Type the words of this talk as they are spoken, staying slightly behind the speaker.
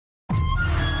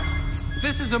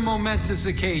This is a momentous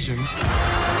occasion.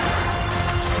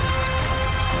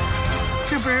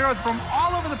 Superheroes from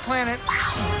all over the planet.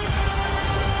 Wow.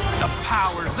 The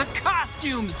powers, the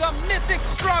costumes, the mythic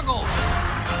struggles.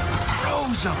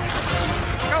 Frozen.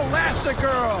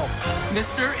 Elastigirl.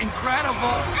 Mr.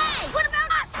 Incredible. Hey, what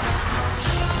about us?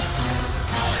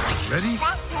 Ready?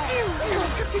 Wow!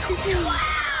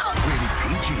 Rated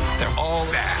PG. They're all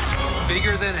back.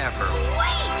 Bigger than ever.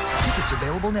 Wait! Tickets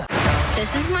available now.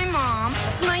 This is my mom,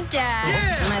 my dad,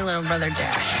 Yeah. and my little brother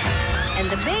Dash. And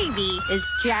the baby is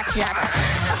Jack.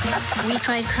 We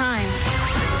fight crime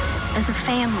as a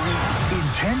family. In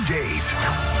 10 days,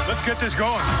 Let's get this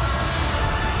going.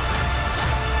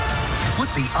 put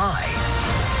the eye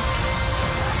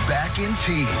back in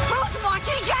team. Who's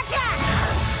watching Jack?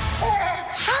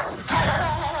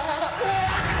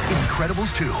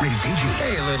 Incredibles 2. Rated PG.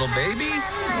 Hey, little baby.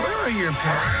 Where are your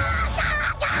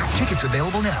parents? Tickets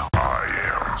available now. I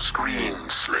am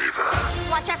Screenslaver.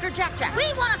 Watch after Jack. We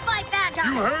want to fight bad guys.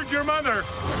 You heard your mother.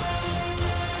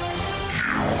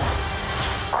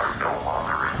 I'm no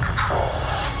longer in control.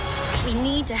 We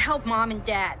need to help Mom and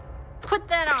Dad. Put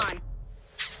that on.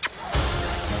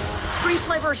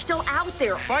 Screenslaver is still out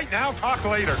there. Fight now, talk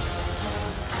later.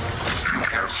 You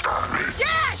can't stop me.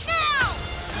 Dash now!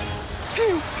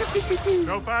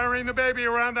 No firing the baby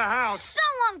around the house. So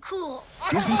uncool.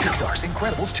 Disney Pixar's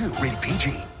Incredibles 2. Rated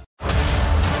PG.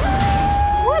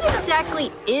 What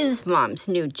exactly is Mom's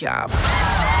new job?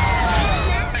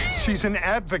 She's an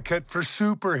advocate for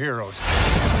superheroes.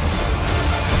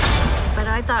 But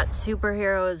I thought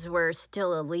superheroes were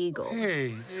still illegal.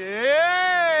 Hey,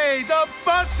 the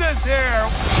bus is here.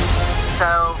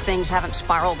 So things haven't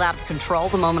spiraled out of control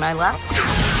the moment I left.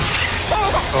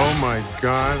 Oh my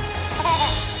God.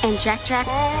 And Jack?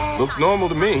 Looks normal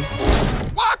to me.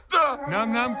 What the?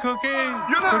 Num num cookie.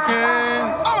 You're not. Cookie.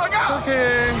 Oh my God!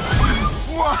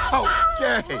 Cookie. Wow!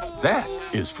 Okay. That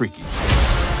is freaky.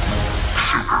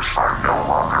 Supers are no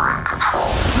longer in control.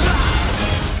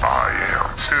 I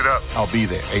am. Suit up. I'll be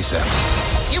there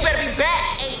ASAP. You better be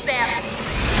back ASAP.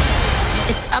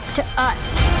 It's up to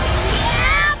us.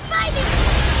 Yeah, baby!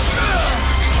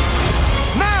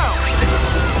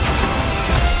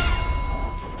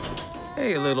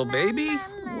 Hey, little baby.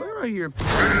 Where are your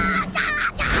parents?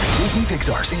 Disney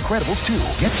Pixar's Incredibles 2.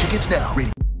 Get tickets now.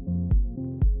 Rated